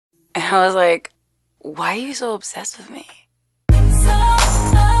And I was like, why are you so obsessed with me? Will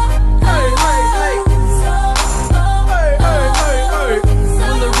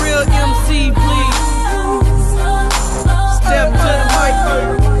the real MC please step to the mic?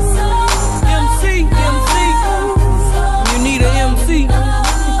 MC, you need an MC.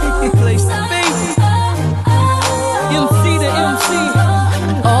 Place to be. MC to MC.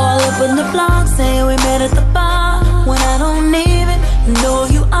 All up in the blog saying we met at the bar when I don't even know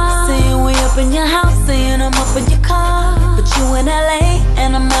who you are. Saying we up in your house, saying I'm up in your car, but you in LA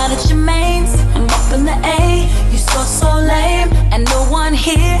and I'm out at your mains. I'm up in the A, you so lame, and no one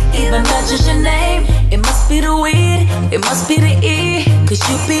here even mentions your name. It must be the weed, it must be the E, cause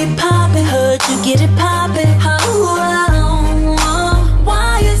you be poppin', heard you get it poppin'.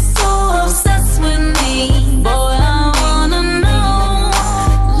 Why you so obsessed with me? Boy, I wanna know.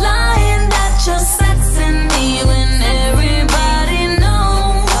 Lying that you're sexing me when everybody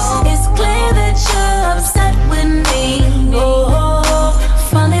knows. It's clear that you're upset with me. Oh,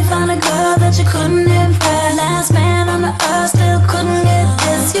 finally found a girl that you couldn't impress. Last man on the earth still couldn't get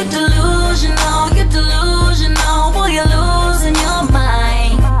this. You're delusional, boy, you're losing your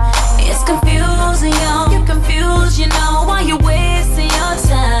mind. It's confusing, yo, you're confused, you know, why you wasting your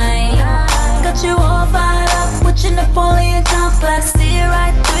time. Got you all fired up with your Napoleon complex. See it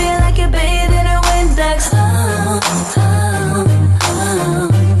right through you like you're bathing in Windex.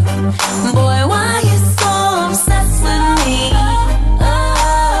 Boy, why you so obsessed with me?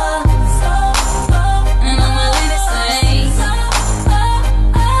 And all my ladies say,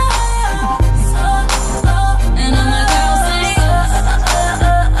 and all my girls say,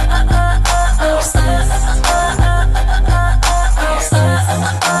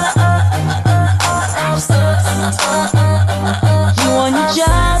 you on your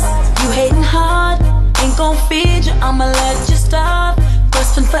job, you hating hard, ain't gon' feed you, I'ma let you starve.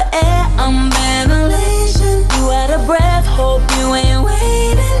 Gasping for air, I'm ventilation. You out of breath, hope you ain't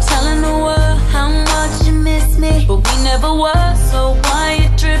waiting. Telling the world how much you miss me, but we never were, so why you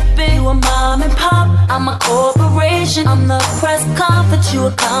tripping? You a mom and pop, I'm a corporation. I'm the press conference, you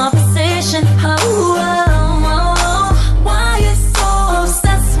a conversation. Why you so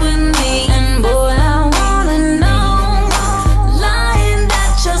obsessed with me? And boy, I wanna know. Lying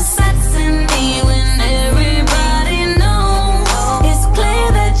that you're sexing me when everybody knows. It's clear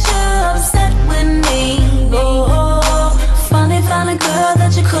that you're upset with me. Oh, finally found a girl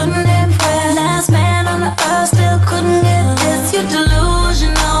that you couldn't impress. Last man on the earth still couldn't get this. You're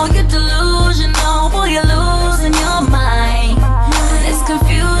delusional, boy, you're losing your mind. It's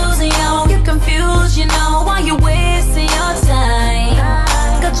confusing, yo, you're confused, you know.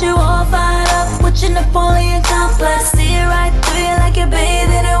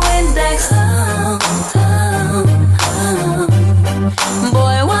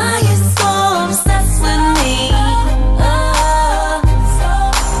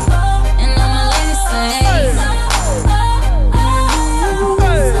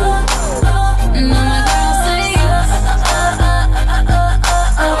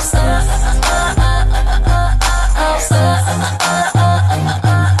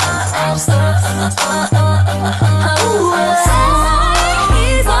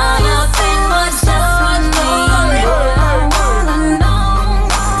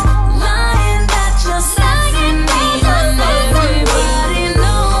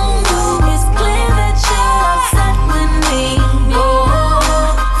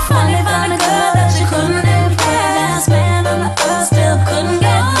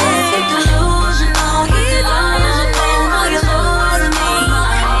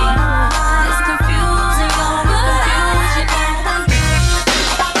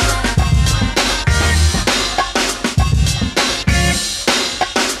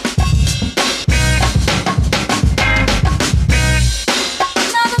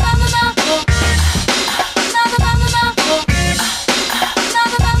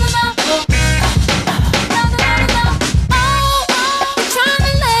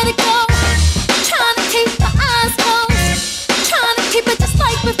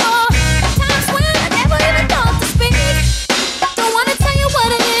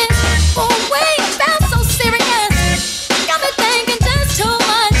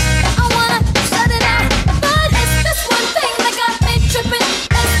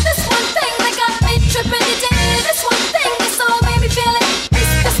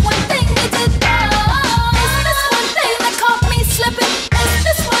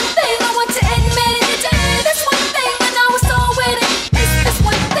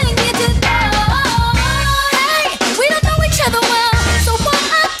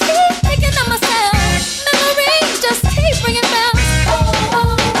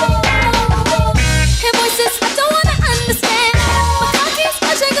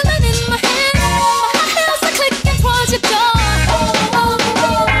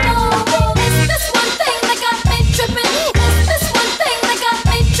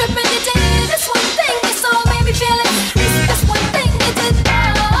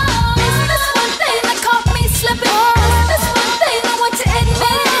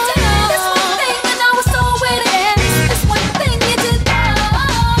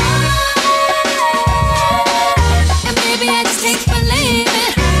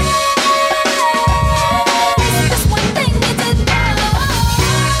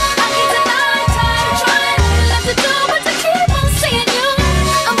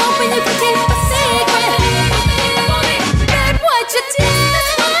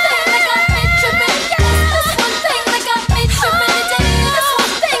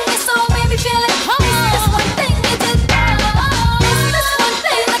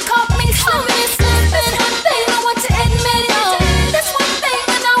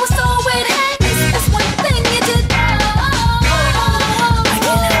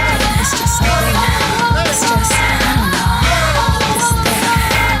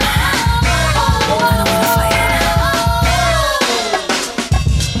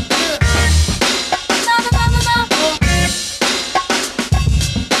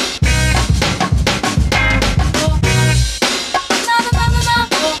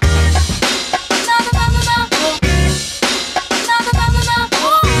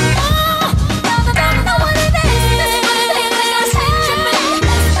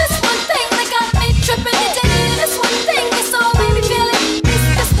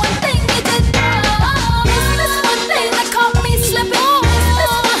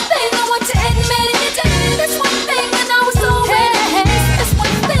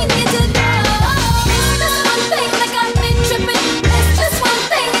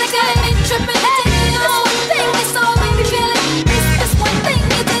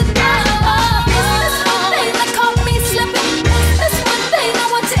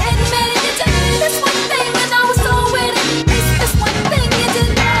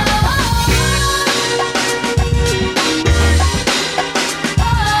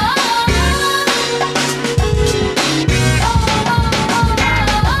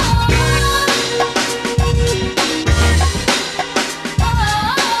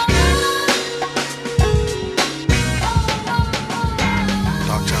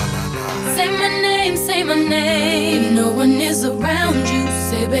 one is around you,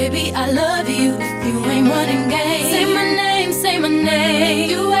 say baby I love you. If you ain't running game, say my name, say my name.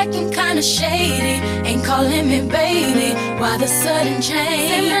 You acting kinda shady, ain't calling me baby. Why the sudden change?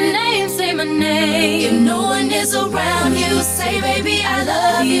 Say my name, say my name. If no one is around you, say baby I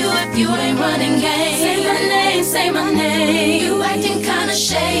love you. If you ain't running game, say my name, say my name. You acting kinda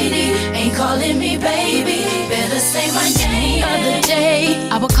shady, ain't calling me baby. Better say my name. The other day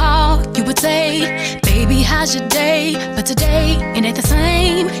I would call, you would say, baby how's your day? But today it ain't the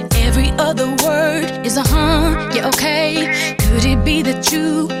same. Every other word is a yeah, okay. Could it be that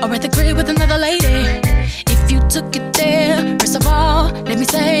you are at the crib with another lady? If you took it there, first of all, let me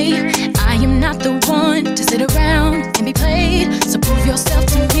say, I am not the one to sit around and be played. So prove yourself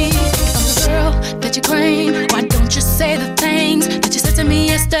to me. I'm the girl that you claim. Why don't you say the things that you said to me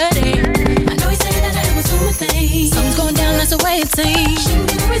yesterday? I know you say that I was doing things. Something's going down, that's the way it seems. Shouldn't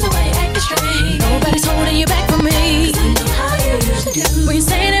be the reason why you acting strange. Nobody's holding you back from me. 'Cause I know how you used to do. When you're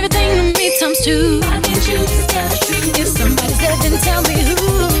saying everything to me times two. Why can't you just tell the truth? If somebody's dead, then tell me who.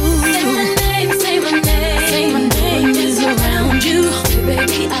 Say my name, say my name. Say my name is around you. Say,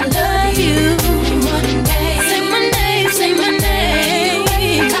 baby, I love you. Say my name, say my name.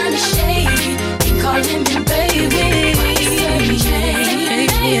 You kinda shady, ain't calling me baby. Say my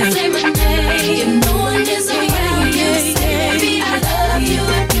name, say my name. If no one is around you, say baby, I love you.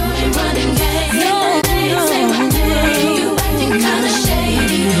 If you ain't running game, say my name. You acting kinda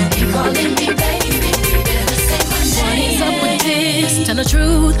shady, ain't calling me baby. Better say my name. What is up with this? Tell the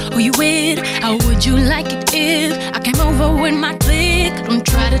truth, who you with? How would you like it if I came over with my clique? Don't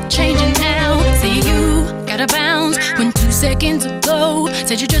try to change it now. See you gotta bounce when 2 seconds ago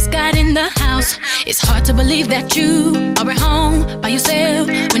said you just got in the house. It's hard to believe that you are at home by yourself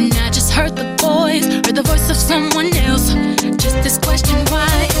when I just heard the voice of someone else. Just this question,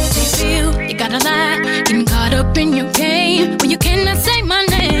 why do you feel you gotta lie? Getting caught up in your game when you cannot say my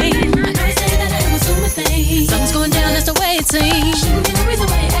name. I know you say that I was doing things. Something's going down, that's the way it seems. Shouldn't be the reason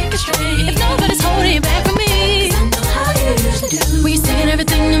why you acting strange. If nobody's holding you back from me, 'cause I know how you used to do. When you're saying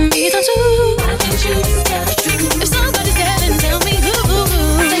everything to me times two. Why can't you just tell the truth? If somebody's dead, then tell me who.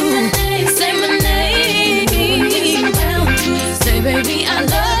 Say my name, say my name. Say baby I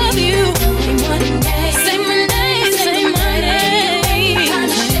love you. Say my name, say my name.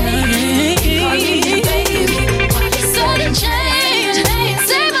 Sudden change,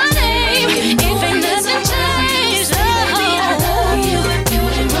 say my name. If it doesn't change, baby I love you. If you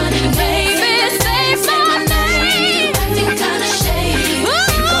ain't running, baby, say my name. Acting kinda shady.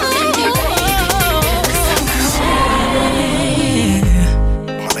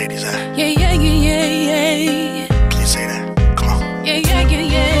 My ladies, yeah, yeah, yeah, yeah, yeah. please say that. Come on. Yeah, yeah, yeah,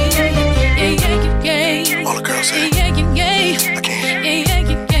 yeah, yeah, yeah, yeah, yeah. All the girls say it. Yeah, yeah, yeah. I can't hear. Yeah, yeah,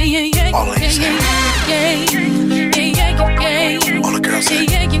 yeah, yeah, yeah. All the ladies say it. Yeah, yeah, yeah, yeah. All the girls say it.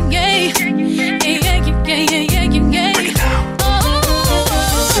 Yeah, yeah, yeah. Yeah, yeah, yeah, yeah, yeah, yeah. Break it down. Oh.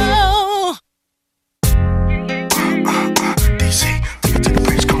 DC, take it to the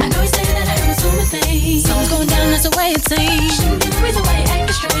bridge. Come I on. know you say that I was doing things. Something's going down, that's the way it seems. Shouldn't be the reason why you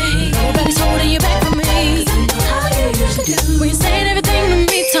acting strange. Nobody's holding you back from me. 'Cause I know how you used to do. When you're saying everything to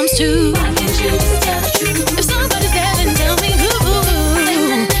me times two. Why can't you just tell the truth? If somebody's there, then tell me who. Say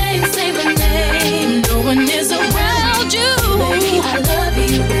my name, say my name. No one is around you. Baby, I love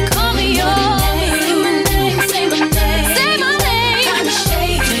you. Call me yours. Say my name, say my name. Say my name. Kinda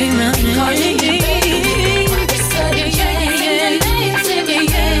shady. Say my name. Calling me baby. Sudden change. Say my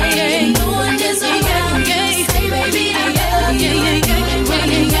name. No one is around you. Say baby, I love you.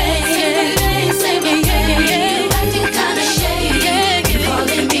 Say my name. Acting kinda shady.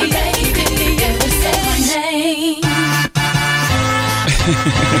 Calling me baby. Say my name.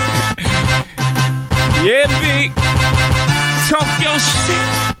 Yeah, big. Talk your shit.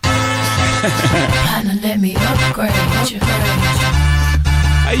 Partner, let me upgrade you.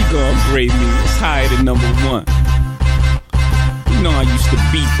 How you gonna upgrade me? It's higher than number one. You know I used to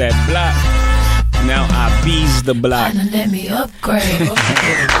beat that block. Now I bees the block. Partner, let me upgrade.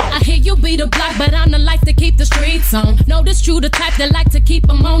 I hear you be the block, but I'm the life to keep the streets on. Notice you the type that like to keep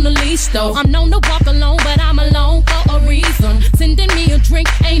them on the leash, though. I'm known to walk alone, but I'm alone for a reason. Sending me a drink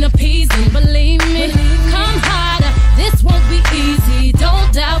ain't appeasing, believe me. Come harder, this won't be easy.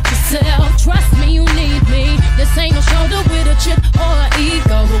 Don't doubt yourself, trust me, you need me. This ain't no shoulder with a chip or an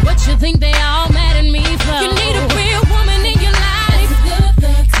ego. But what you think they all mad at me for? You need a real woman in your life,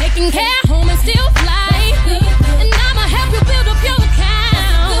 taking care home and still fly. And I'ma help you build up your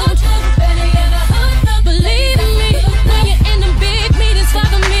account. Believe me, when you're in the big meetings for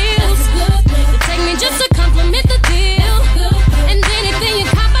the meals, you take me just to compliment the deal. And anything you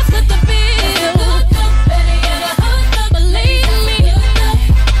cop, I split the bill.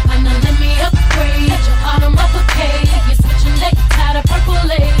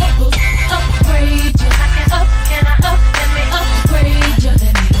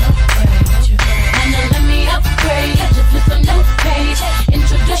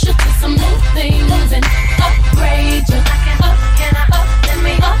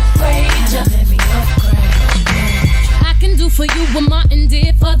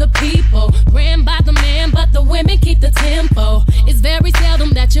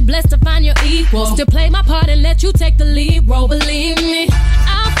 equal. Still play my part and let you take the lead role. Believe me,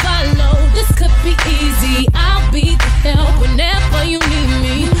 I'll follow. This could be easy. I'll be the help whenever you need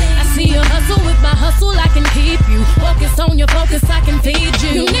me. I see you hustle with my hustle. I can keep you. Focus on your focus. I can feed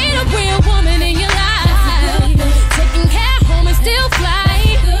you. You need a real woman in your life, taking care home and still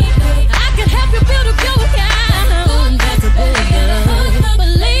fly. I can help you build up your account. That's a billion.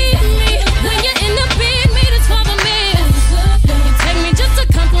 Believe me, when you're in the big meetings for the meals, you take me just to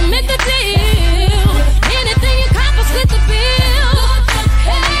compliment the deal. Anything you accomplish with the bill.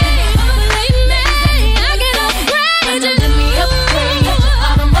 Hey, believe me, I can upgrade you. Let me upgrade you.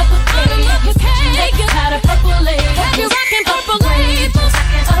 I'm up with you. Take it out of purple labels. Have you rocking purple labels?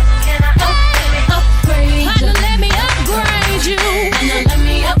 Can I upgrade you? Let me upgrade you. And let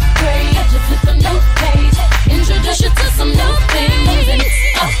me upgrade you. Flip a new page. Introduce you to some new things and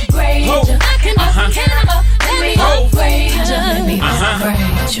upgrade you. Let me upgrade you. Let me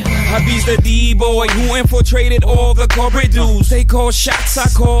upgrade you. Hubby's the D-boy who infiltrated all the corporate dudes. They call shots, I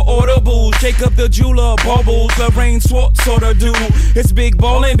call audibles. Jacob the jeweler, bubbles, the rain sort of do. It's big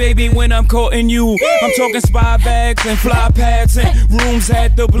ballin', baby, when I'm courting you. I'm talking spy bags and fly pads and rooms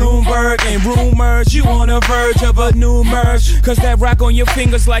at the Bloomberg and rumors. You on the verge of a new merge, cause that rock on your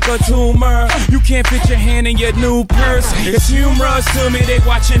fingers like a tumor. You can't fit your hand in your new purse. It's humorous to me, they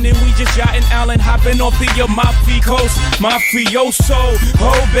watching and we just yachting Allen, hopping off the MacTee coast. Mafioso,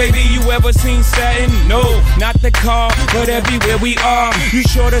 oh baby, you ever seen satin? No, not the car, but everywhere we are. You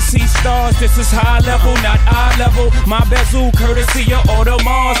sure to see stars, this is high level, not eye level. My bezel, courtesy of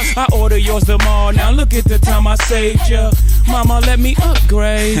Audemars. I order yours tomorrow, now look at the time I saved ya. Mama, let me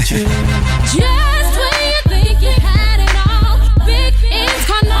upgrade you. Just when you think you had it all, big ends,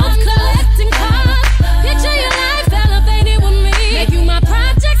 condoms, collecting cars. Picture your life elevated with me. Make you my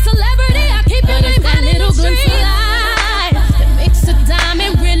project celebrity. I keep you in my little glimpse of light that makes a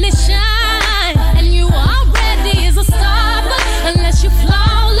diamond really shine. And you already is a star, but unless you're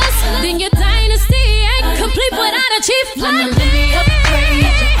flawless, then your dynasty ain't complete without a chief like me. Let me upgrade you.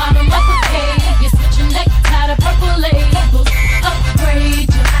 I'm upgrade. You're switching necktie to purple labels. Upgrade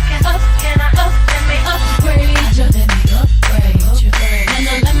you. Can I let me upgrade you. Let me upgrade you.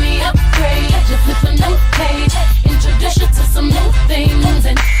 And let me upgrade you. Flip a new page. Introduce you to some new things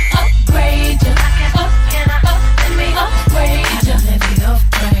and upgrade you. Let me upgrade you. Let me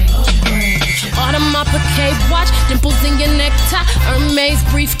upgrade you. Audemars Piguet watch, dimples in your necktie, Hermes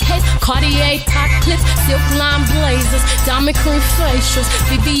briefcase, Cartier top clips, silk line blazers, diamond cream facials,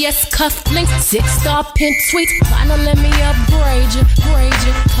 VVS cufflinks, 6-star pin tweets. Partner, let me upgrade you, grade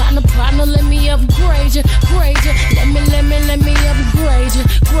you. Partner, let me upgrade you, grade you. Let me upgrade you,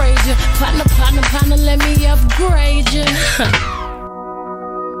 grade you. Partner, let me upgrade you.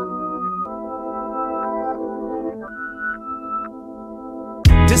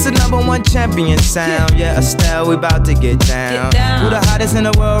 This is #1 champion sound. Yeah, Estelle, we about to get down. Who the hottest in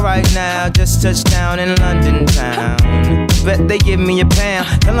the world right now? Just touched down in London town. Bet they give me a pound.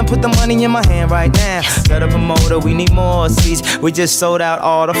 Tell them put the money in my hand right now. Set up a motor, we need more seats. We just sold out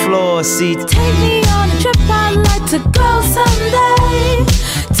all the floor seats. Take me on a trip, I'd like to go someday.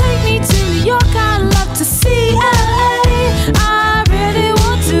 Take me to New York, I'd love to see LA. I really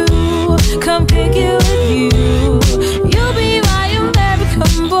want to come pick you with you. You'll be my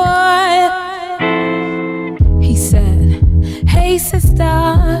American boy. He said, hey sister,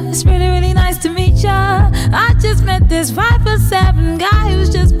 it's really, really nice to meet ya. I just met this 5'7" guy who's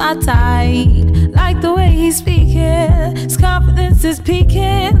just my type. Like the way he's speaking, his confidence is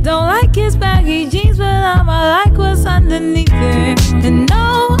peaking. Don't like his baggy jeans, but I'ma like what's underneath it. And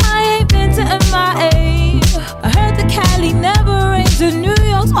no, I ain't been to MIA. I heard the Cali never rains and New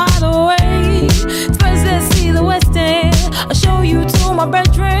York's wide awake. First let's see the West End, I'll show you to my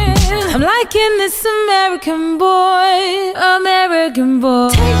bedroom. I'm liking this American boy, American boy.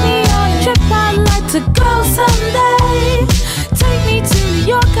 Take me on a trip, I'd like to go someday. Take me to New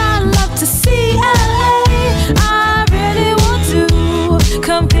York, I'd love to see LA. I really want to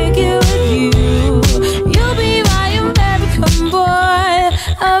come pick you with you. You'll be my American boy,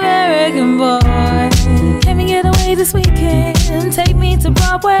 American boy. Can we get away this weekend? Take me to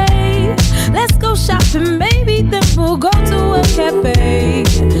Broadway. Let's go shopping, maybe then we'll go to a cafe.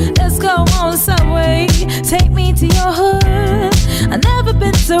 Let's go on the subway, take me to your hood. I've never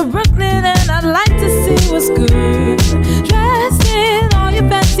been to Brooklyn and I'd like to see what's good. Dressed in all your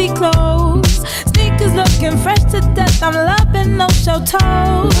fancy clothes, sneakers looking fresh to death. I'm loving no show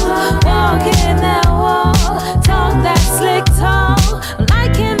toes. Walking that wall, talk that slick talk. I'm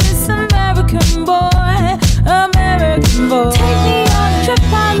liking this American boy, American boy. Take me on a trip,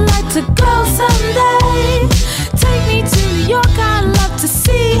 I'd like to go someday. Take me to New York, I'd love to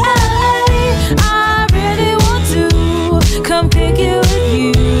see LA.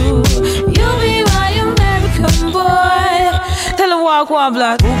 Aqua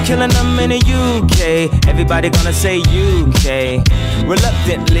blood. Who killing them in the UK? Everybody gonna say UK.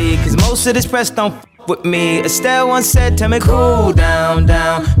 Reluctantly, cause most of this press don't with me. Estelle once said, tell me cool down,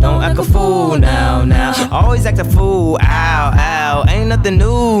 down. Don't act a fool now, now. Always act a fool, ow, ow. Ain't nothing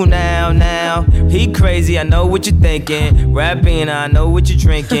new now, now. He crazy, I know what you're thinking. Rapping, I know what you're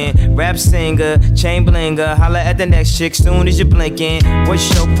drinking. Rap singer, chain blinger. Holla at the next chick soon as you're blinking.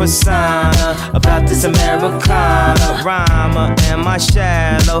 What's your persona about this Americana? Rhymer, am I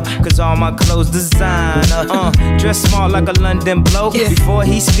shallow? Cause all my clothes designer. Dress smart like a London bloke. Before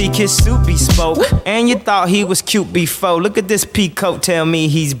he speak, his suit be spoke. And you thought he was cute before. Look at this peacoat, tell me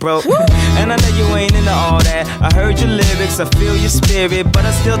he's broke. And I know you ain't into all that. I heard your lyrics, I feel your spirit, but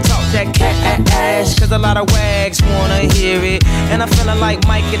I still talk that cash. Cause a lot of wags wanna hear it. And I'm feeling like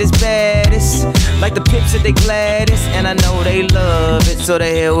Mike at his baddest. Like the Pips at they gladdest. And I know they love it, so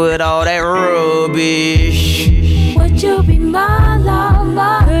they hell with all that rubbish. Would you be my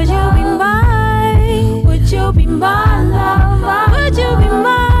lover? Could you be mine? Would you be my lover? Would you be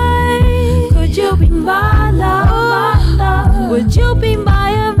mine? Could you be my lover? Would you be my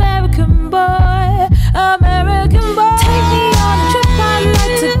American boy? American boy. Take me on a trip, I'd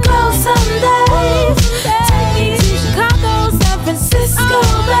like to go someday. Take me to Chicago, San Francisco,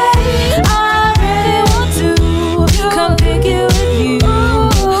 babe. I really want to come pick you with you.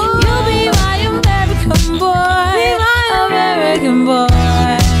 You'll be my American boy, American boy.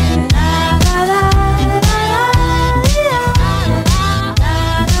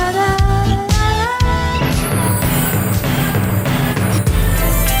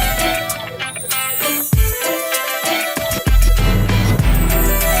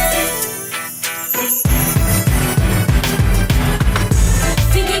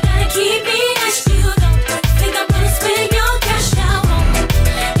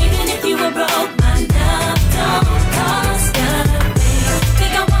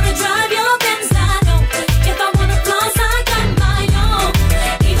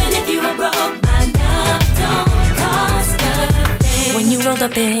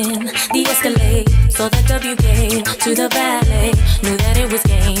 Up in the Escalade, saw the W gate to the valet. Knew that it was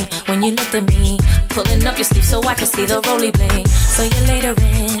game when you looked at me, pulling up your sleeve so I could see the roly blade. So you later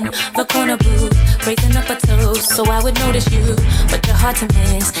in the corner booth, raising up a toast so I would notice you, but you're hard to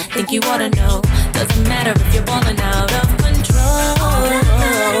miss. Think you ought to know, doesn't matter if you're balling out of control. All that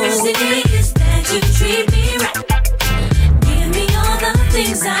matters is that you treat me right. Give me all the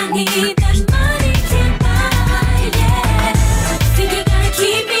things I need that money can't buy. Yeah. Think you gotta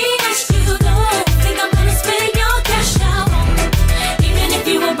keep me as you don't think I'm gonna spend your cash out. Even if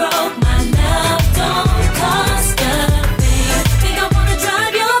you were broke, my love don't cost a thing. Think I wanna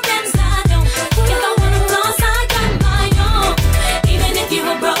drive your Benz, I don't. If I wanna floss, I got my own. Even if you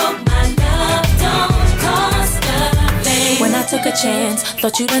were broke, my love don't cost a thing. When I took a chance,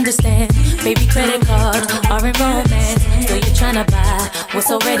 thought you'd understand. Baby, credit cards are in romance. So you're tryna buy what's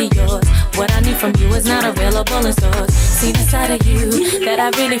already yours. What I need from you is not available in stores. See the side of you that I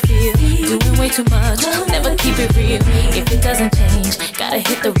really feel. Doing way too much, never keep it real. If it doesn't change, gotta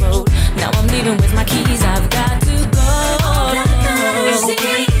hit the road. Now I'm leaving with my keys, I've got to go. All that matters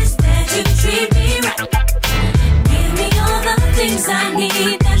is that you treat me right. Give me all the things I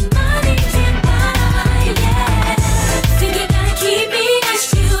need that money can't buy. Yeah. Think you gotta keep me as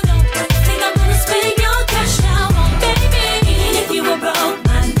you don't think I'm gonna spend your cash out on, baby. Even if you were broke,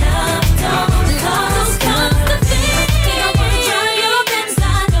 my love don't cost a thing. Think I wanna drive your Benz,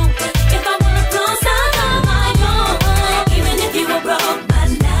 I don't. If I wanna floss, I got my own. Even if you were broke, my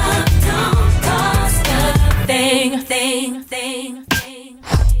love don't cost a thing.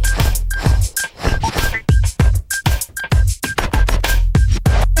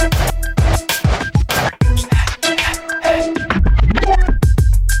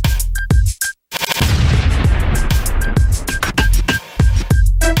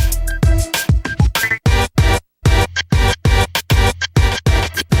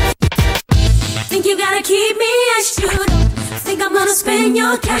 Think you gotta keep me as you don't think I'm gonna spend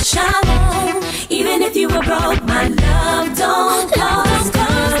your cash I won't. Even if you were broke, my love don't cost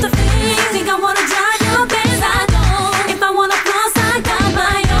a thing. Think I wanna drive your Benz, I don't. If I wanna floss, I got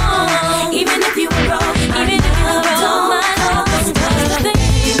my own. Even if you were broke, even if you were broke, my love don't cost a thing.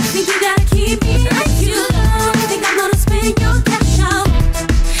 Think you gotta keep me as you don't think I'm gonna spend your cash I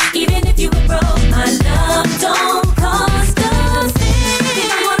won't. Even if you were broke, my love don't cost a thing. Think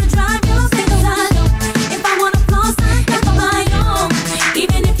I wanna drive your Benz, I don't. If I wanna floss, I got my own.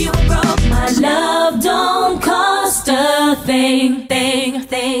 Even if you were broke, my love don't cost a thing.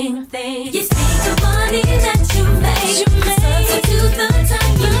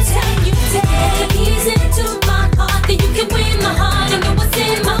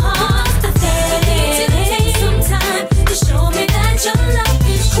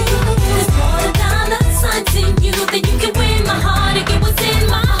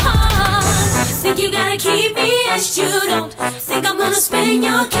 keep me as you don't think I'm gonna spend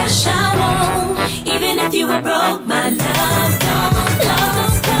your cash. I won't, even if you were broke. My love don't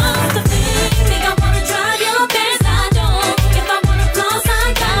cost a thing. Think I wanna drive your Benz? I don't. If I wanna floss,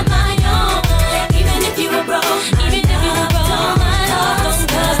 I got my own. Even if you were broke, even if you were broke, my love don't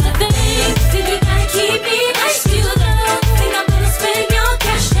cost a thing. Think you gotta keep me as you don't think I'm gonna spend your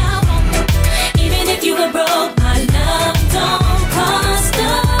cash. I won't, even if you were broke. My love don't cost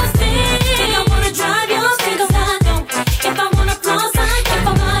a thing. Think I wanna drive your Benz? I don't. If I wanna floss, I got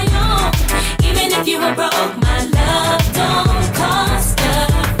my own. Even if you were broke, my love don't cost a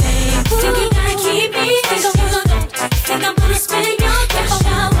thing. Think you gotta keep me as you don't think I'm gonna spend your cash.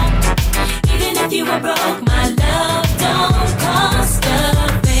 I won't, even if you were broke. My love don't cost a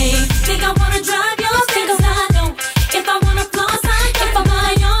thing. Think I wanna drive your Benz? I don't. If I wanna floss, I got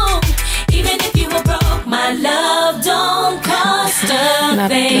my own. Even if you were broke, my love don't cost a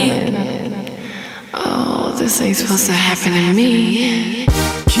thing. Oh, this ain't supposed to happen to me.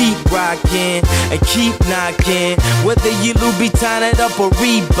 Keep rocking and keep knocking. Whether you Louboutin it up or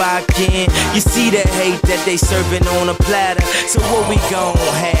Reebokin, you see the hate that they serving on a platter. So what we gon'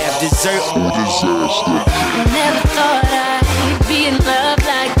 have? Dessert or disaster? I never thought I'd be in love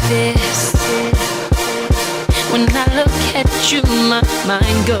like this. When I look at you, my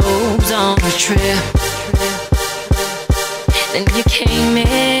mind goes on a trip. Then you came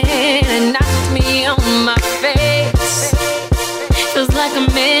in and knocked me on my face. Feels like I'm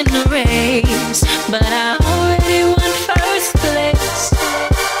in a race, but I already won first place.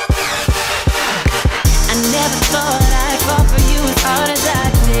 I never thought I'd fall for you as hard as I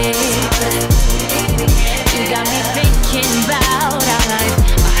did. You got me thinking about our life,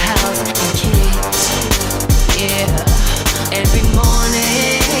 our house and kids. Yeah, every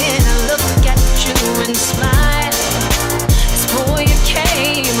morning I look at you and smile. Before you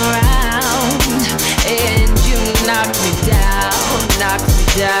came around and you knocked me down.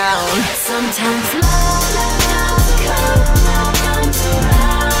 Sometimes love comes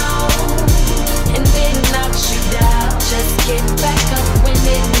around and it knocks you down. Just get back up when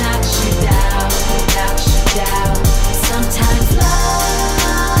it knocks you down. Sometimes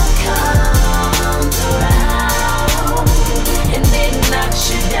love comes around and it knocks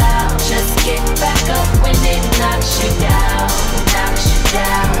you down. Just get back up when it knocks you down.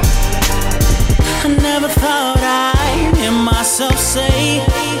 I never thought I'd hear myself say,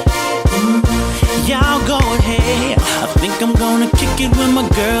 y'all go ahead. I think I'm gonna kick it with my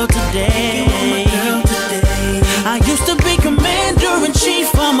girl today. I used to be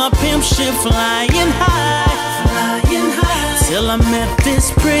commander-in-chief on my pimp ship, flying high. Till I met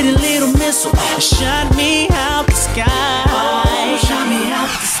this pretty little missile that shot me out the sky.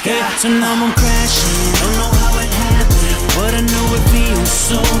 So now I'm crashing, don't know how it happened, but I know it feels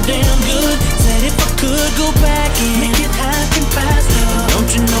so damn good. Said if I could go back and make it happen faster, don't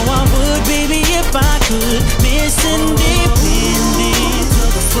you know I would, baby, if I could. Miss independent to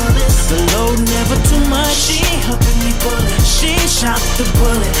the fullest, the load never too much. She helping me pull it, she shot the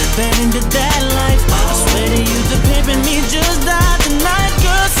bullet, fed into that life. I swear to you, the pimpin' me just died tonight,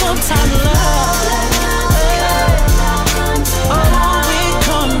 girl. Sometimes love, oh, it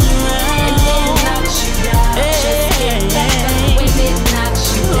comes around and it knocks you down. Just get back up when it knocks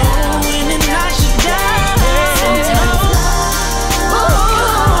you down. When it knocks you down. Sometimes love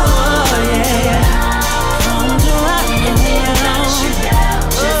comes around and it knocks you down.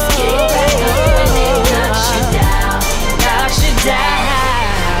 Just get back up when it knocks you down.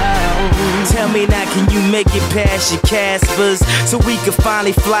 Tell me now, can you make it past your Caspers so we could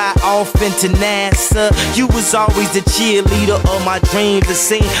finally fly off into NASA? You was always the cheerleader of my dreams, the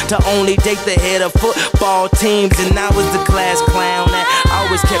scene to only date the head of football teams, and I was the class clown that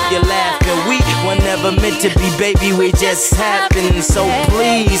always kept you laughing. We were never meant to be, baby, we just happened. So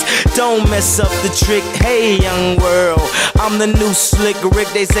please don't mess up the trick. Hey, young world, I'm the new slick Rick.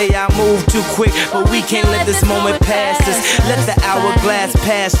 They say I move too quick, but we can't let this moment pass us. Let the hourglass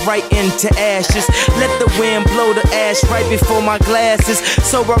pass right into ashes. Let the wind blow the ash right before my glasses.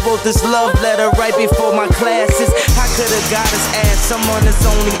 So I wrote this love letter right before my classes. I could've got us asked someone that's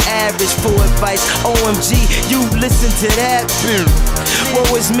only average for advice. OMG, you listen to that?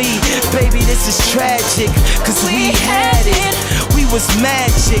 Woe is me, baby, this is tragic. Cause we had it, we was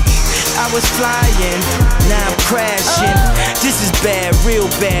magic. I was flying, now I'm crashing. This is bad, real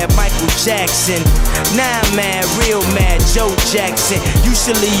bad, Michael Jackson. Now I'm mad, real mad, Joe Jackson. You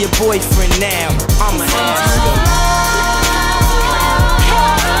should leave your boyfriend now. I'm a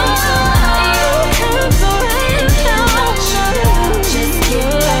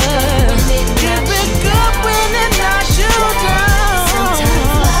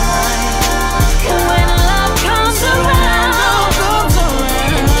when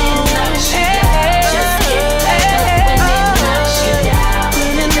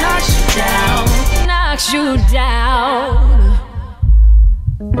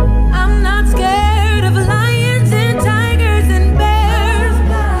I'm not scared of lions and tigers and bears,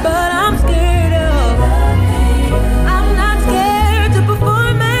 but I'm scared of. I'm not scared to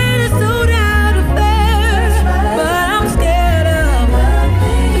perform at a sold-out affair, but I'm scared of.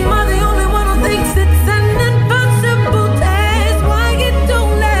 Am I the only one who thinks it's an impossible task? Why it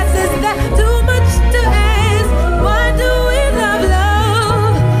don't last? Is that too much to ask? Why do we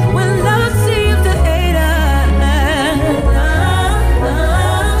love when love seems to hate us?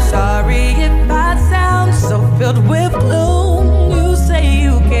 Sorry if I sound so filled with gloom. You say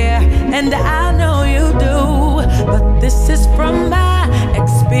you care, and I know you do, but this is from my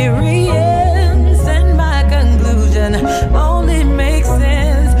experience, and my conclusion only makes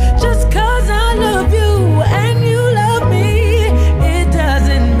sense. Just 'cause I love you and you love me, it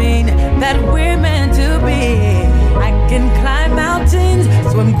doesn't mean that we're meant to be. I can climb mountains,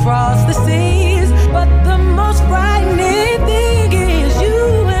 swim across the seas, but the most frightening thing is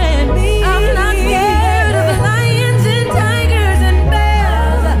you and me. I'm not scared of lions and tigers and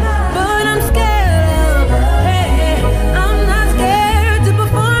bears, but I'm scared of. Hey, I'm not scared to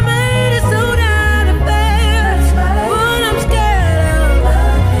perform at a sold-out affair, but I'm scared of.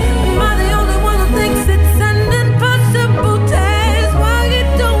 Am I the only one who thinks it's an impossible task? Why it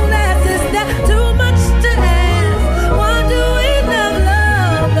don't last? Is that too much to ask? Why do we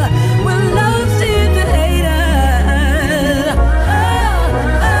love when love seems to hate us?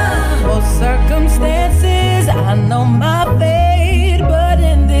 Well, circumstances, I know my fate, but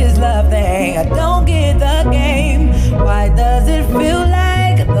in this love thing, I don't get the game. Why does it feel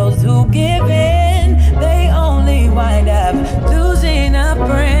like those who give in, they only wind up losing a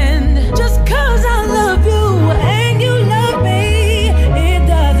friend? Just 'cause I love you and you love me, it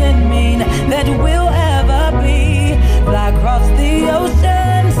doesn't mean that we'll ever be. Fly across the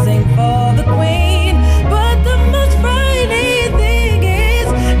ocean, sing for the queen, but the most frightening thing is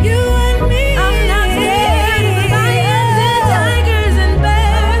you and me. I'm not scared of lions and tigers and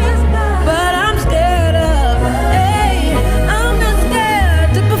bears, but I'm scared of. Hey, I'm not scared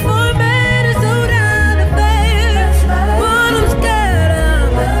to perform at a sold-out affair, but I'm scared of.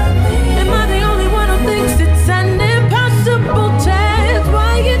 Am I the only one who thinks it's an impossible task?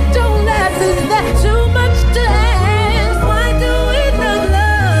 Why it don't last? Is that too much to ask? Why do we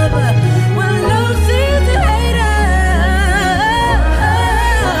love when love seems to hate us?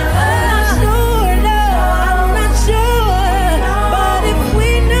 I'm sure, no, I'm not sure, but if we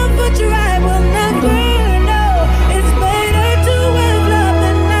never try, we'll never know. It's better to have love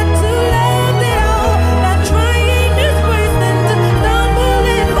than not to love at all. Not trying is worse than to stumble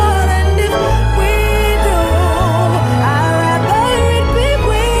and fall, and if we do, I'd rather it be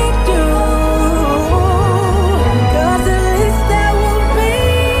we do, 'cause at least there will be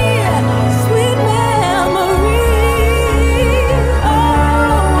sweet memories.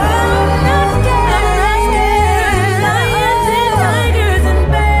 Oh, I'm not scared, lions and tigers and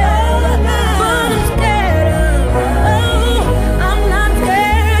bears, but I'm scared of. Oh, I'm not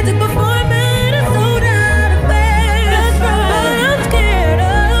scared to perform at a sold-out affair, but I'm scared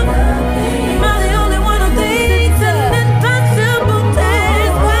of. Am I the only one who thinks it's an impossible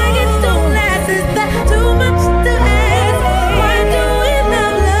task? Why it don't last? Is that too much to ask? Why do we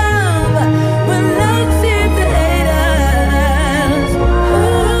love when love seems to hate us?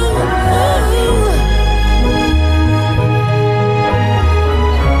 Ooh.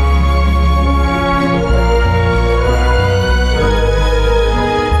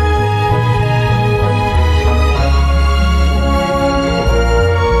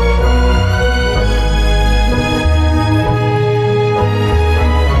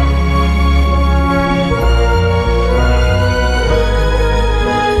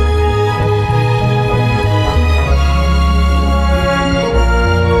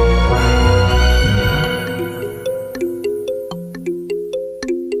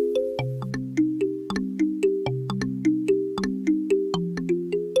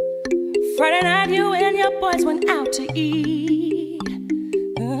 Friday night, you and your boys went out to eat.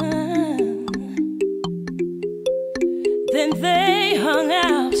 Then they hung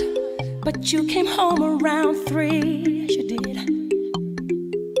out, but you came home around 3. Yes, you did.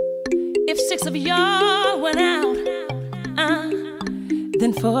 If 6 of y'all went out,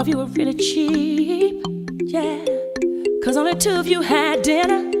 then 4 of you were really cheap. Yeah, 'cause only 2 of you had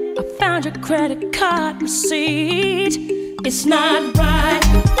dinner. I found your credit card receipt. It's not right,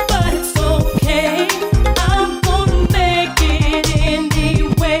 but it's okay. I'm gonna make it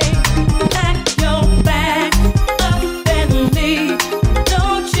anyway. Pack your bag up and leave.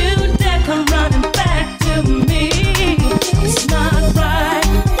 Don't you dare come running back to me. It's not right,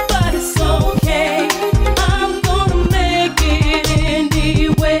 but it's okay. I'm gonna make it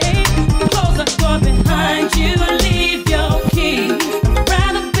anyway.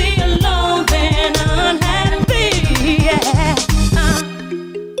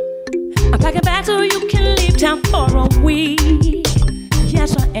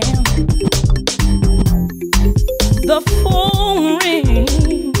 The phone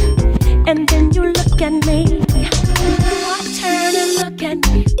ring, and then you look at me. I turn and look at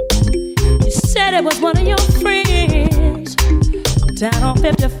me. You said it was one of your friends down on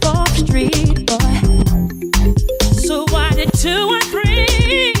 54th Street, boy. So why did 2 and 3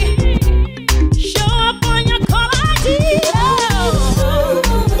 show up on your call ID? Oh,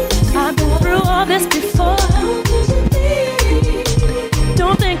 I've been through all this before.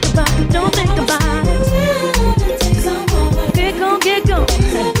 Don't think about it, don't think about it. Get gone, get gone.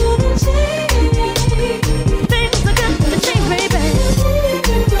 Things are good to change, baby.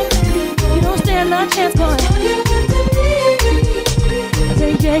 You don't stand no chance, boy. I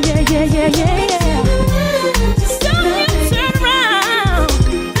say, yeah, yeah, yeah, yeah, yeah, yeah. So you turn around.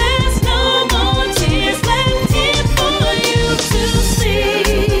 There's no more tears left here for you to see.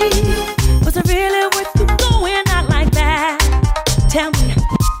 Was it really worth you going out like that? Tell me.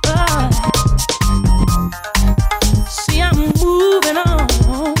 See, I'm moving on,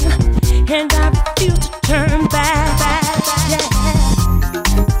 and I refuse to turn back. Yeah.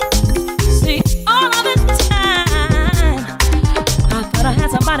 See, all of the time, I thought I had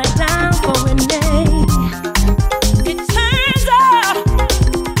somebody down for a name. It turns out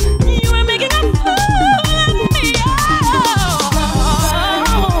you were making a fool of me.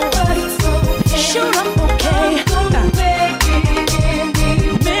 Oh, shoot up, okay.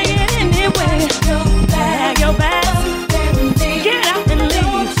 Make it anyway. Bag your bags, get out and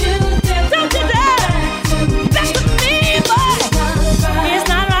leave. Don't you dare. That's the me, boy. It's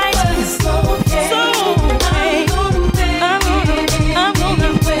not right. So I'm gonna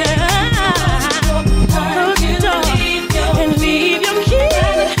close your door and leave your key.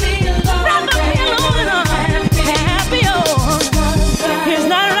 Rather be alone and unhappy. Oh, it's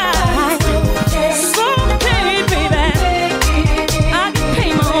not right. So okay, baby. I can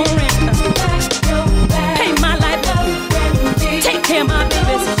pay my own rent, pay my light bill, take care of my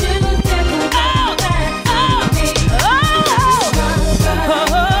babies.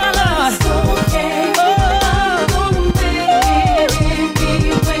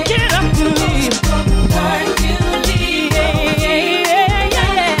 Get up and leave.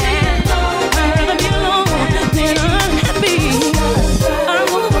 I'd rather be alone than unhappy. I'm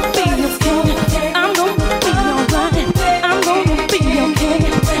gonna be your king. I'm gonna be alright. I'm gonna be your king.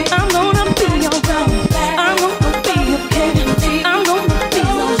 I'm gonna be alright. I'm gonna be your king. I'm gonna be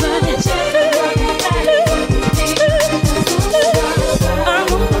alright. I'm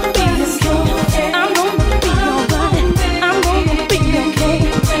gonna be your king. I'm gonna be alright. I'm gonna be your king.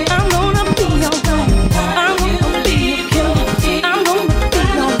 I'm gonna be alright. I'm gonna be your king. I'm gonna be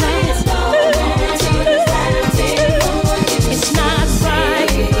alright. It's not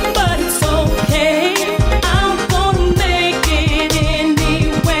right, but it's okay. I'm gonna make it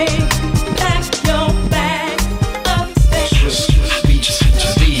anyway. Pack your bag up.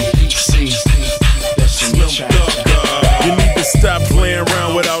 You need to stop playing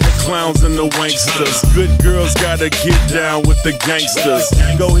around with all the clowns and the wanksters. Good girls gotta get down with the gangsters.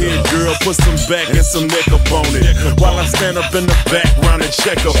 Go ahead, girl, put some back and some neck up on it, while I stand up in the background and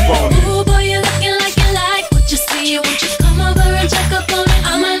check up on it. Ooh, boy, you're looking like you like what you see. Won't you come over and check up on it?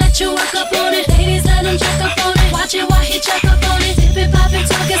 I'ma let you work up on it. Ladies, let him check up on it. Watch it while he check up on it. Dip it, pop it,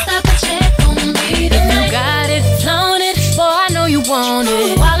 talk it, stop it, check on me tonight. You got it, flown it, boy, I know you want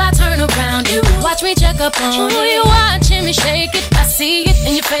it. While I turn around, you watch me check up on it. You watching me shake it, I see it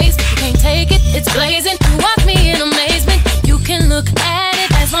in your face, but you can't take it, it's blazing. You watch me in amazement, you can look at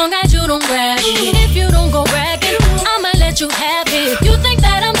it as long as you don't grab it. If you don't go bragging, I'ma let you have it. You think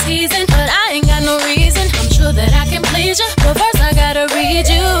that I'm teasing, but I ain't got no reason. I'm sure that I can please you, but first I gotta read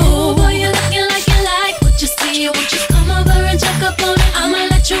you. Ooh, boy, you're looking like you like what you see. Won't you come over and check up on it? I'ma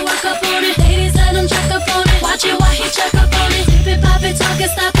let you work up on it. Ladies, let him check up on it. Watch it while he check up on it. Dip it, pop it, talk it,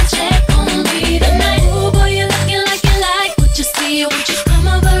 stop it, check on me tonight. Ooh, boy, you're looking like you like what you see. Won't you come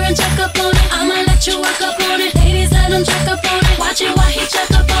over and check up on it? I'ma let you work up on it. Ladies, let him check up on it. Watch it while he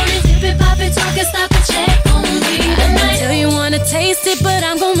check up on it. Dip it, pop it, talk it, stop it, check on me tonight. Tell you wanna taste it, but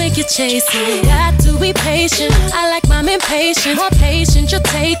I'm gonna make you chase it. Got to be patient, I like my men patient. More patient, you'll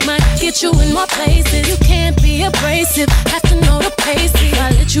take might get you in more places. You can't be abrasive, have to know the pace.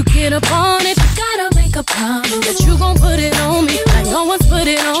 I let you get up on it, you gotta make a promise that you gon' put it on me, like no one's put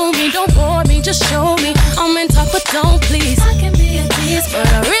it on me. Don't bore me, just show me. I'm in talk, but don't please. I can be a tease, but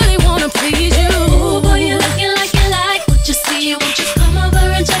I really wanna please you. Ooh, boy, you're looking like you like what you see. Won't you come over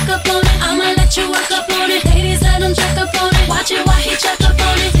and check up on it? I'ma let you work up on it. Ladies, let him check up on it. Watch it while he check up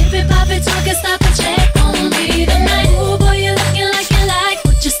on it. Dip it, pop it, talk it, stop it, check on me tonight. Ooh, boy, you're looking like you like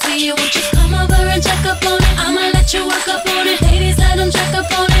what you see. Won't you come over and check up on it? I'ma let you work up on it. Ladies, let him check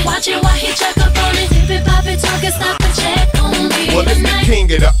up on it. Watch it while he check up on it. Dip it, pop it, talk it, stop it.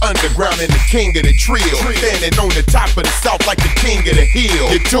 underground and the king of the trill. Standing on the top of the south like the king of the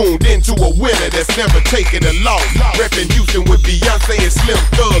hill. You're tuned into a winner that's never taken a loss. Reppin' Houston with Beyonce and Slim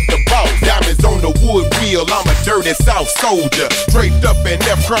Thug the boss. Diamonds on the wood wheel, I'm a dirty South soldier. Draped up in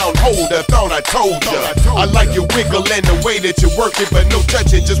that crown holder, thought I told ya. I like your wiggle and the way that you work it, but no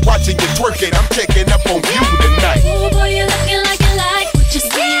touching, just watching you twerk it. I'm checking up on you tonight. Oh boy, you're looking like you like what you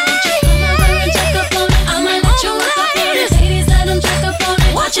see. Won't you come over and check up on it? I'ma let you work up on it. Ladies, let them check up on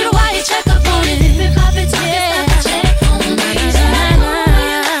it. Watch it while you check up on it. If it pop it, talk it, stop it, check on me. Oh boy, you're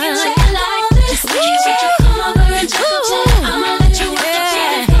looking like you like what you see. Won't you come over and check up on it? I'ma let you work up on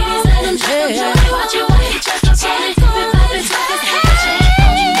it. Ladies, let them check up on it. Watch it while you check up on it. If it pop it, talk it, stop it, check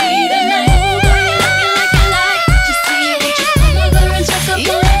on me tonight. Oh boy, you're looking like you like what you see. Won't you come over and check up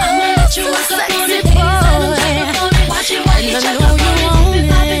on it? I'ma let you work up on it. Ladies, let them check up on it. Watch it while you check up on it. If it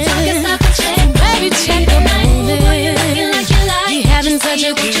pop it, talk it, stop it, check on me tonight. Oh boy, you're looking like you like You having such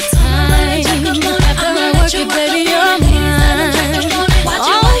a good time. After I work it, baby, you're mine. Watch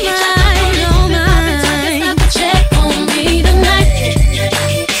it while you check up on it. If it pop it, talk it, stop it, check on me tonight.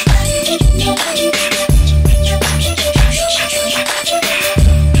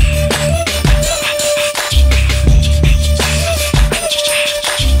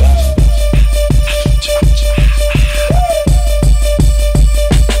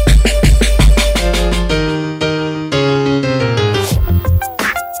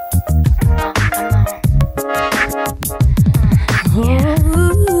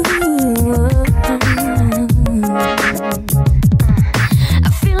 I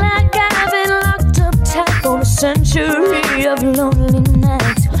feel like I've been locked up tight on a century of lonely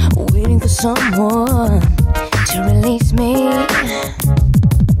nights, waiting for someone to release me.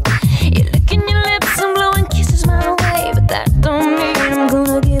 You're licking your lips and blowing kisses my way, but that don't mean I'm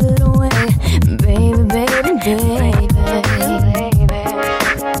gonna give it away, baby, baby, baby, baby.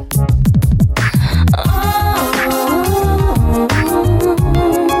 Oh,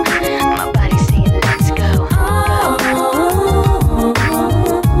 my body's saying let's go.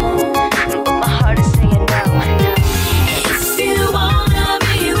 But my heart is saying no. If you wanna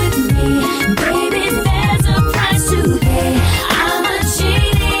be with me, baby, there's a price to pay. I'm a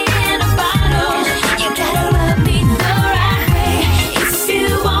genie in a bottle. You gotta rub me the right way. If you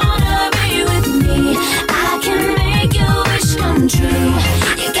wanna be with me, I can make your wish come true.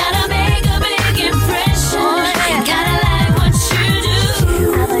 You gotta make a big impression. You gotta like what you do.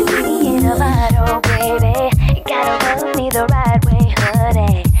 I'm a genie in a bottle, baby. You gotta rub me the right way,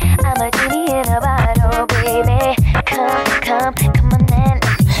 honey. I'm a genie in a bottle, baby. Come on and let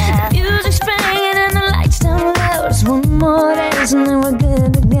me out. Music's playing and the lights down low. Just one more dance and then we're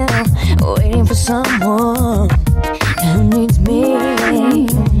good to go. Waiting for someone who needs me.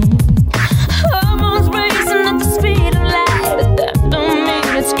 Hormones racing at the speed of light, but that don't mean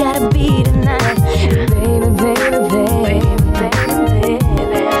it's gotta be tonight, baby, baby, baby, baby, baby.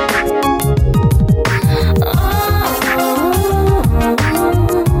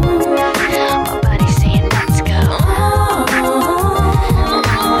 My body's saying let's go.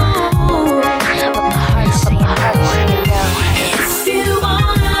 But my heart's saying no. If you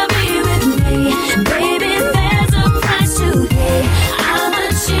wanna be with me, baby, there's a price to pay. I'm a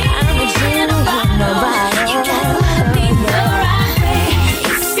genie in a bottle. You gotta love me the right way.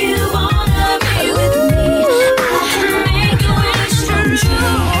 If you wanna be with me, I can make your wish come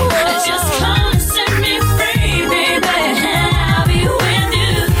true. Just come and set me free, baby, and I'll be with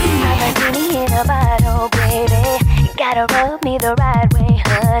you. I'm a genie in a bottle, baby. You gotta rub me the right way,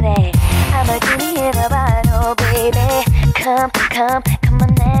 honey. I'm a genie in a bottle, baby. Come on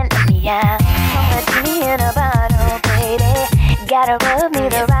and let me out. I'm a genie in a bottle, baby. Gotta rub me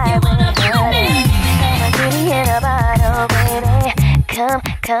the right way, honey. I'm a genie in a bottle, baby.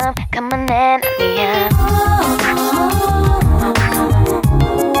 Come on and let me out.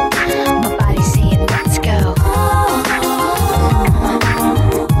 My body's saying let's go,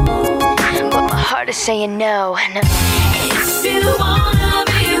 but my heart is saying no. If you wanna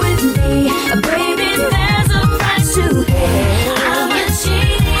be with me, baby, there's a price to pay. I'm a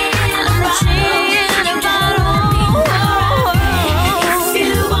genie in a bottle. If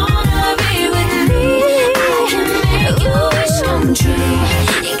you wanna be with me, I can make your wish come true.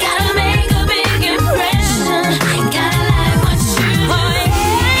 You gotta make a big impression. You gotta like what you do.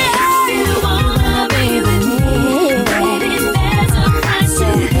 If you wanna be with me, baby, there's a price to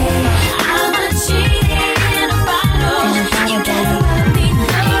pay. I'm a genie in a bottle. You gotta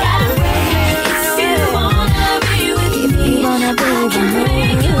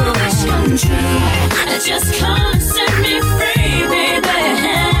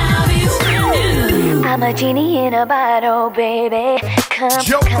I'm a genie in a bottle, baby. Come,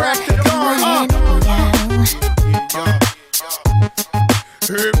 Joe cracked the door.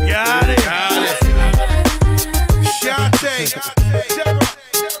 Herb got it. Shante.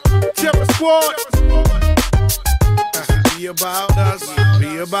 Terror Squad. Be about us.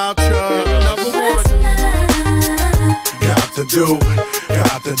 Be about you. Number one. Got to do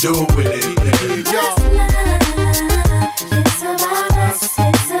with it. Y'all. It's about us,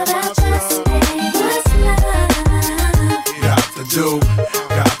 it's about just me. What's love?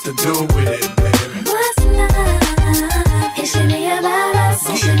 Got to do with it, baby. What's love? It should be about us,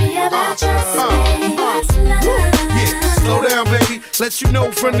 it should be about just me. What's love? Yeah, slow down, baby. Let you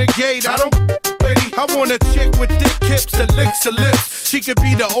know from the gate, I don't, baby. I want a chick with thick hips that licks her lips. She could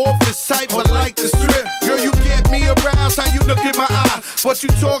be the office type, but like the strip. Girl, you get me aroused, how you look in my eye. But you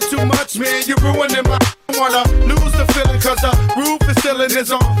talk too much, man, you're ruining my. I wanna lose the feeling, cause the roof is ceiling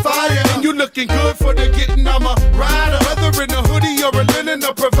is on fire. And you looking good for the getting, I'm a rider. Whether in a hoodie or a linen,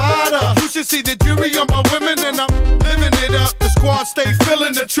 a provider. You should see the jury on my women, and I'm living it up. The squad stay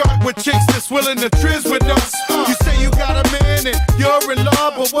filling the truck with chicks that's willing to trizz with us. You say you got a man and you're in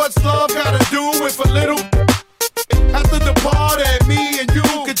love, but what's love gotta do with a little? After the party, me and you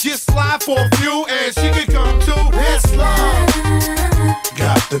could just slide for a few, and she could come too. That's love.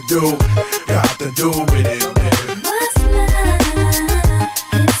 Got to do with it, baby. What's love?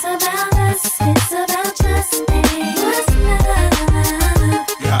 It's about us, it's about just me. What's love?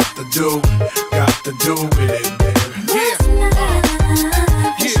 Got to do with it, baby. What's love?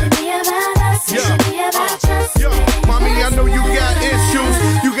 It should be about us, it should be about just me. Mommy, I know you got issues.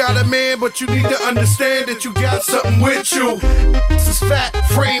 You got a man, but you need to understand that you got something with you. This is fat,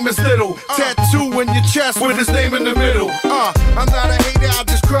 frame is little. Tattoo in your chest with his name in the middle. I'm not a hater, I'll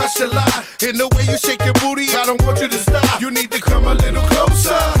just crush a lie. In the way you shake your booty, I don't want you to stop. You need to come a little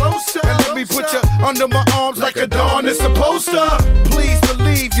closer. And let me put you under my arms like a dawn is supposed to. Please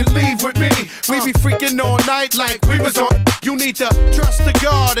believe you leave with me. We be freaking all night like we was on. You need to trust the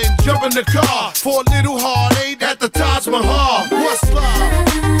God and jump in the car for a little heartache at the Taj Mahal. What's love?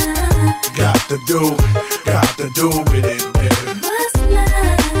 Got to do with it, baby. What's love?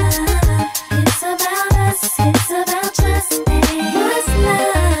 It's about us, it's about just me. What's love?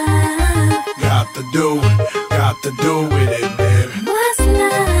 Got to do with it, baby. What's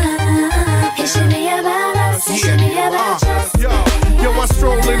love? It should be about us, it should be about just me. Yo, I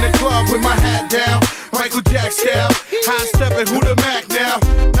stroll in the club with my hat down, Michael Jack style, high stepping, who the Mac now?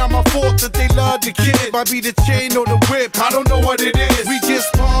 Not my fault that they love the kid. Might be the chain or the whip, I don't know what it is. We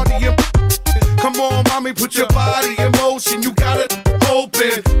just partying. Come on, mommy, put your body in motion. You got it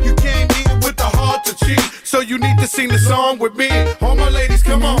open. You came here with the heart to cheat, so you need to sing the song with me. All my ladies,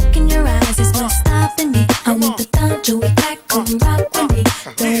 come on. Look in your eyes is what's stopping me. I want the thumb to attack, come rock with me.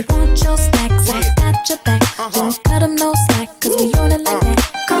 Don't want your stacks, I got your back. Don't cut them no slack, cause we on it like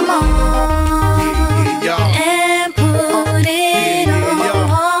that. Come on, and put it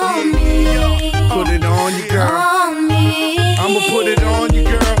on me. Put it on you, girl. On me. I'ma put it on you,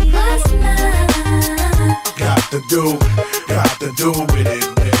 girl. What's love? Got to do with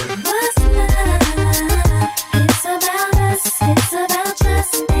it, baby. What's love? It's about us, it's about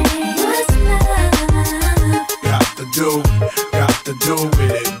just me. What's love? Got to do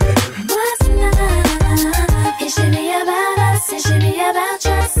with it, baby. What's love? It should be about us, it should be about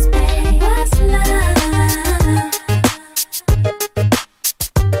just me. What's love?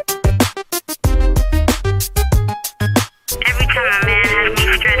 Every time a man has me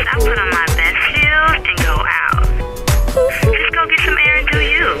stressed, I put on my best shoes and go out. Just go get some air and do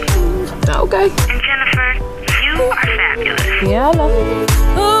you. Okay. And Jennifer, you are fabulous. Yeah, I know.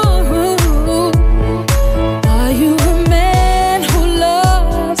 Ooh, are you a man who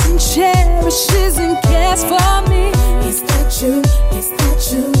loves and cherishes and cares for me? Is that you? Is that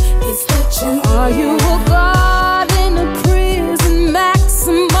you? Is that you? Are you a guard in a prison,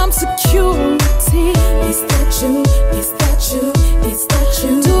 maximum security? Is that you? Is that you? Is that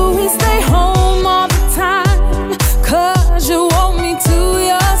you? Do we stay home all the time? Cause you want me to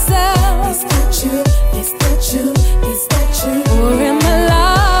yourself. Is that you? Is that you? Is that you? Or am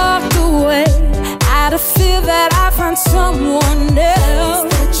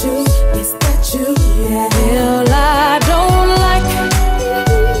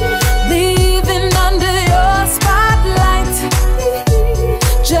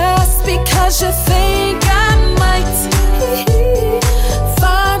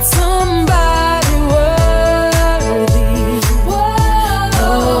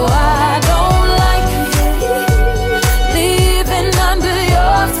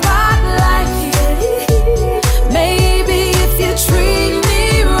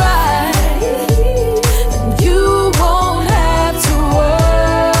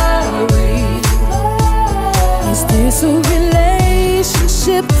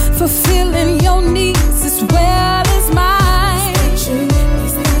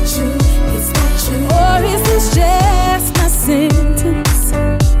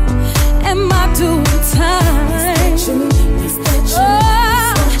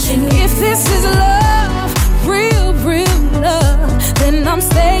I'm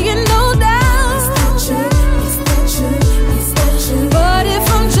staying no doubt. But if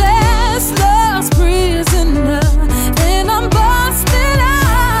I'm just lost prisoner, then I'm busted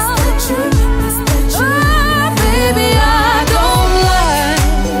out. Oh, baby, I don't like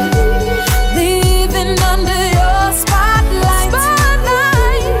living under your spotlight.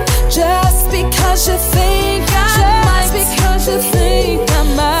 Just because you think I might. Just because you think I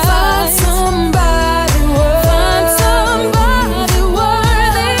might. Find somebody worthy.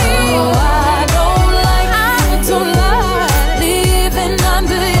 Oh, I don't like living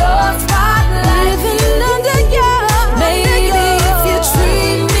under your spotlight. Living under your. Maybe if you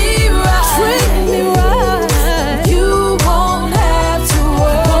treat me right, you won't have to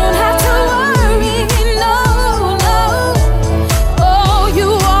worry. No. Oh, you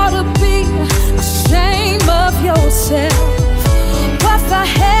ought to be ashamed of yourself. What the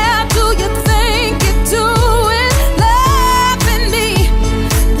hell do you think you're doing?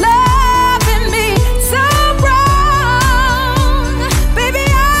 Loving me so wrong. Baby,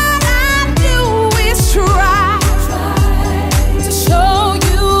 all I do is try to show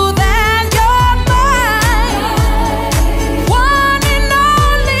you that you're mine. One and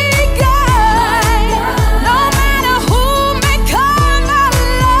only guy. No matter who may come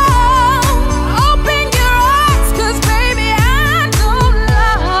along, open your eyes, 'cause baby, I don't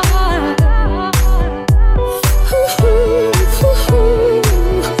lie.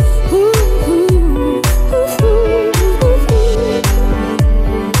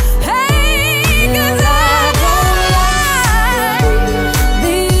 Hey, 'cause I don't like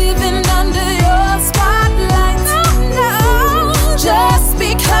living under your spotlight. No, just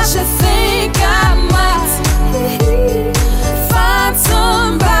because you think I might find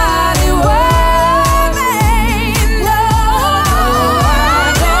somebody worthy. No, I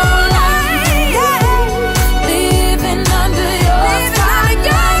don't like living under your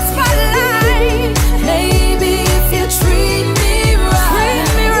spotlight. Maybe if you treat me right,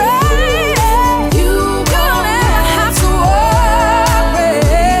 you gonna have to worry.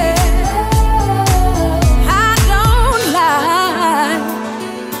 I don't lie.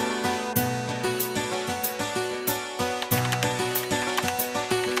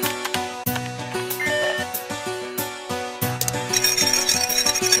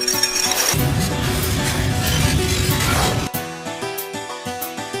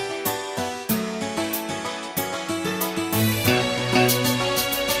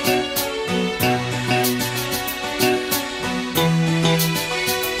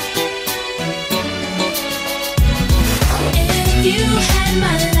 If you had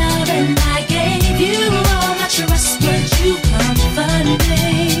my love and I gave you all my trust, would you comfort me?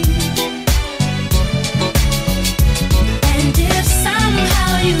 And if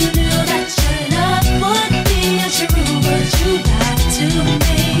somehow you knew that your love would be untrue, would you lie to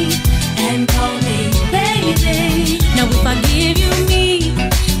me and call me baby? Now if I give you me,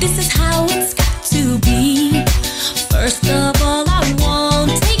 this is how it's got to be. First of all, I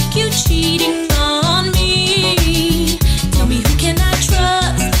won't take you cheating on me. Tell me, who can I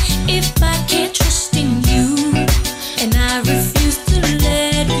trust if I can't trust in you? And I refuse to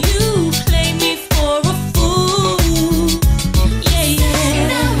let you play me for a fool. Yeah.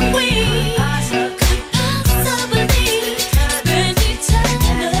 Now we could possibly spend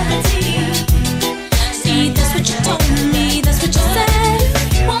eternity. See, that's what you told me, that's what you said.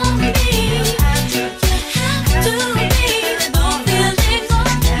 Want me? You have to be fulfilling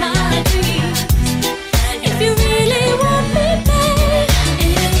all my dreams. If you really want me back,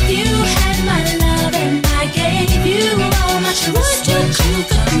 if you had my love and I gave you all my trust, would you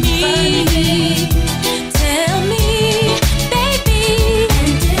comfort me? Tell me, baby.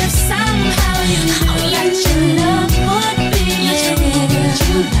 And if somehow you knew that your love would be untrue, would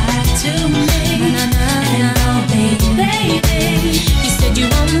you lie to me and call me baby? You said you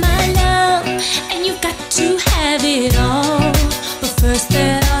want my love and you got to have it all, but first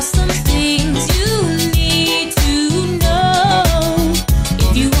there are some things you need to know. If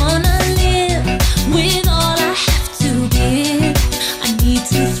you wanna live with all I have to give, I need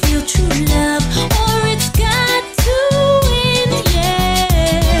to feel true love, or it's got to end.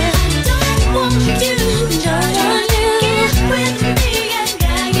 Yeah, I don't want you, get with me and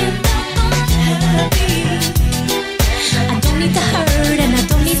get up on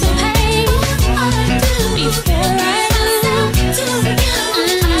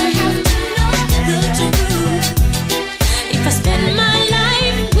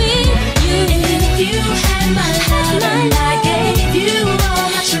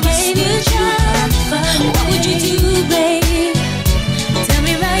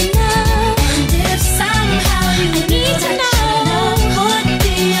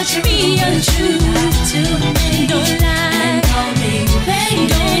true to me. Don't lie, call me baby.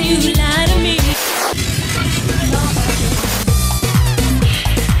 Don't you lie to me.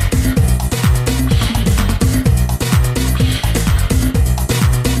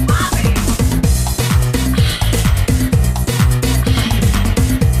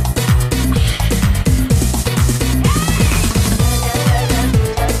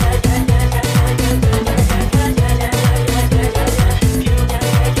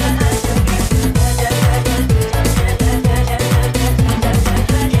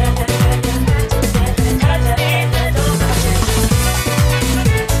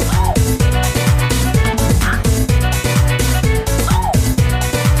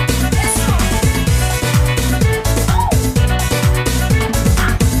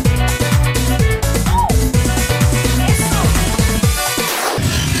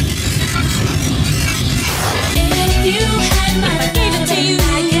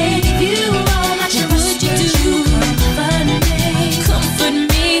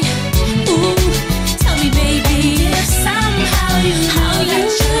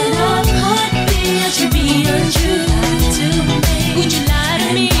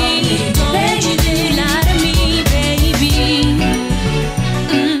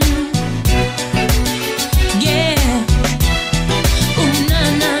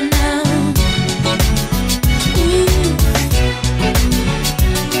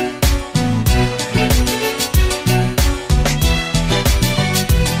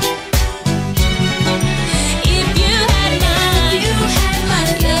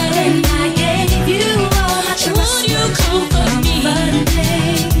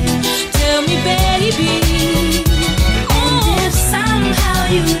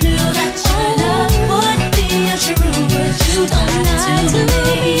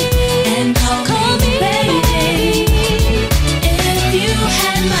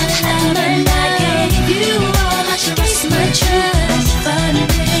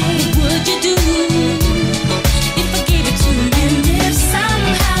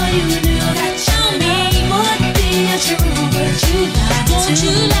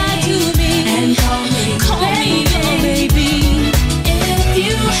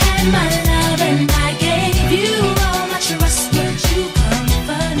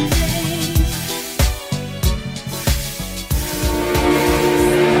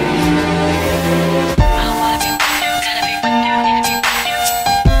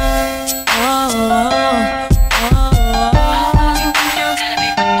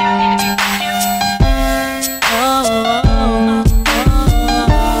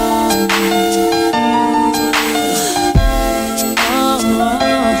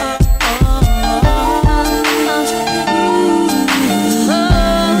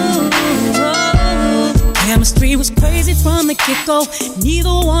 Neither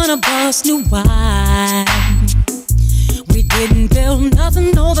one of us knew why. We didn't build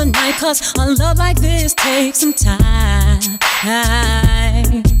nothing overnight, 'cause a love like this takes some time.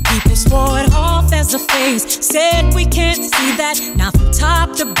 People swore it off as a phase, said we can't see that. Now from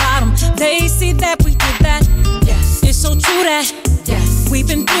top to bottom, they see that we did that. Yes, it's so true that we've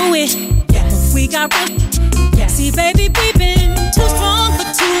been through it. Yes, we got real. Yes, see, baby, we've been too strong for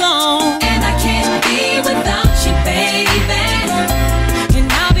too long, and I can't be without you, baby.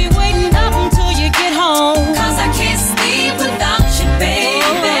 Cause I can't sleep without you,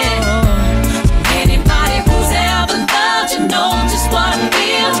 baby. Anybody who's ever loved you know just what I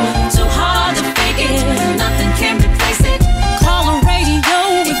feel. Too hard to fake it, nothing can replace it. Call a radio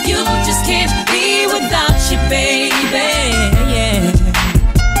if you just can't be without you, baby. Yeah.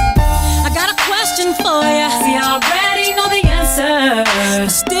 I got a question for you. See, I already know the answer,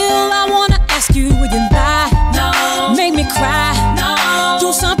 but still I wanna ask you, would you lie? No. Make me cry? No. Do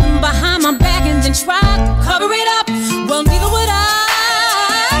something behind my back and then try to cover it up? Well, neither would I,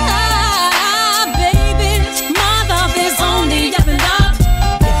 baby. My love is only up and up.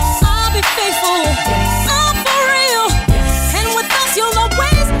 Yes. I'll be faithful. Yes. I'm for real. Yes. And with us, you'll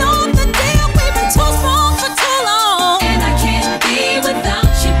always know the deal. We've been too strong for too long, and I can't be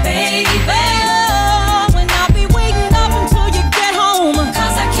without you, baby. Oh, and I'll be waiting up until you get home,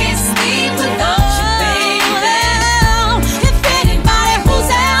 'cause I can't sleep without you, baby. If anybody who's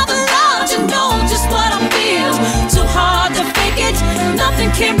ever loved you know just what I feel. Too hard to fake it,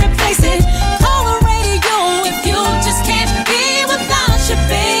 nothing can replace it. Call the radio if you just can't be without you,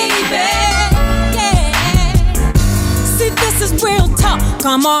 baby. Yeah. See, this is real talk.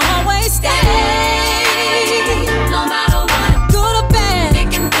 Come on, always Stay, no matter what, good or bad,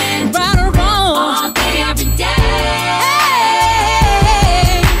 thick and thin, right or wrong, all day, every day.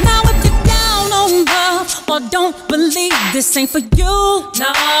 Hey, now if you're down on love or don't believe this ain't for you.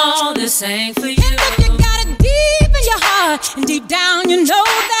 No, this ain't for you. And if you got it deep in your heart and deep down you know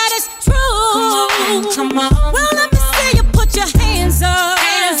that it's true. Come on. Well, let me see you put your hands up.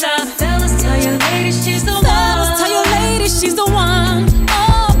 Hands up. Fellas, tell your lady she's the one. Fellas, tell your lady she's the one.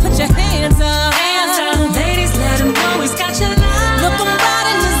 Oh, put your hands up. Hands up. Ladies, let him know he's got your love. Look him right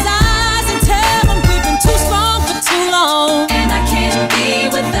in his eyes and tell him we've been too strong for too long. And I can't be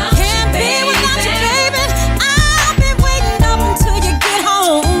without you, baby. I've been waiting up until you get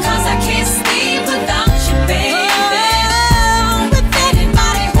home. 'Cause I can't sleep without you, baby. With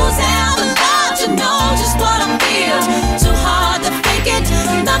anybody who's ever loved, you know just what I feel. Too hard to fake it,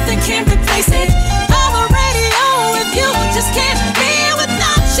 nothing can replace it. I'm a radio if you just can't be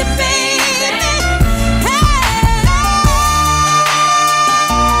without you, baby.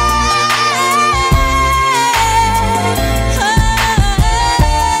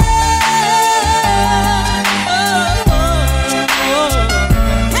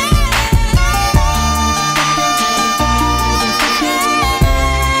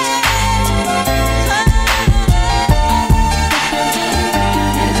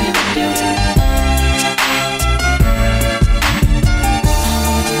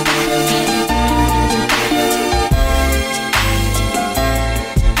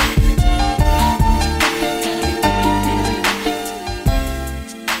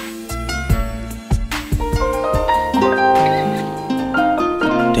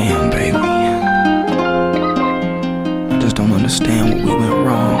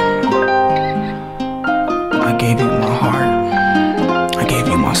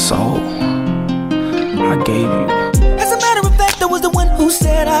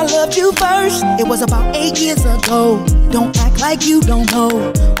 It was about 8 years ago. Don't act like you don't know.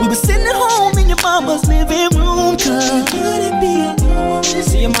 We were sitting at home in your mama's living room. 'Cause you couldn't be alone.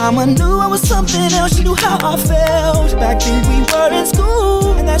 See, your mama knew I was something else. She knew how I felt. Back then we were in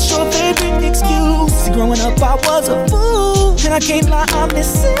school, and that's your favorite excuse. See, growing up I was a fool, and I can't lie, I'm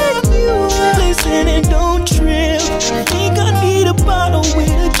missing you. Listen and don't trip. I think I need a bottle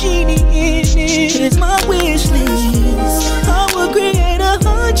with a genie in it. Here's my wish list. I will create a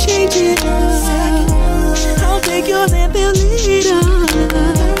heart-changing love. I'll take yours and fill it up.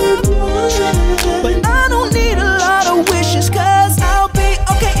 But I don't need a lot of wishes, 'cause I'll be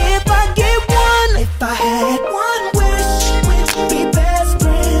okay if I get one. If I had one wish, we'd be best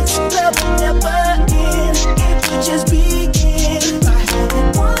friends. Love will never end if we just begin. If I had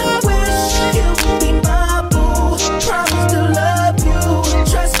one wish, you would be my boo. Promise to love you.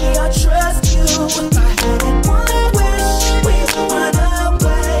 Trust me, I trust you. If I had one wish, we would run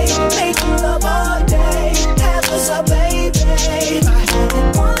away. Make love all day. Have us a baby. If I had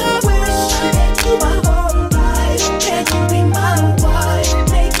one wish, I'd make you my whole life. Can you be my wife?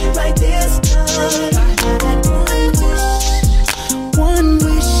 Make it right this time. If I had one wish, one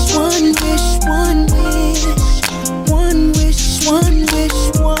wish, one wish, one wish, one wish, one wish,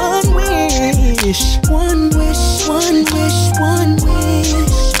 one wish, one wish, one wish, one wish,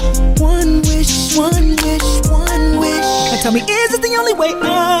 one wish, one wish, one wish. Now tell me, is it the only way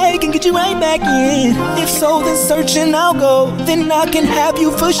I can get you right back in? If so, then searching I'll go. Then I can have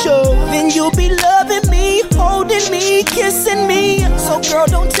you for sure. Then you'll be loving me, holding me, kissing me. So girl,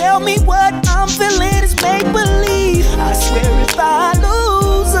 don't tell me what I'm feeling is make-believe. I swear if I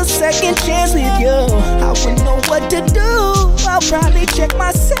lose a second chance with you, I wouldn't know what to do. I'll probably check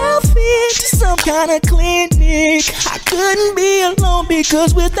myself into some kind of clinic. I couldn't be alone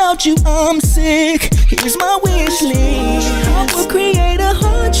because without you I'm sick. Here's my wish list. I will create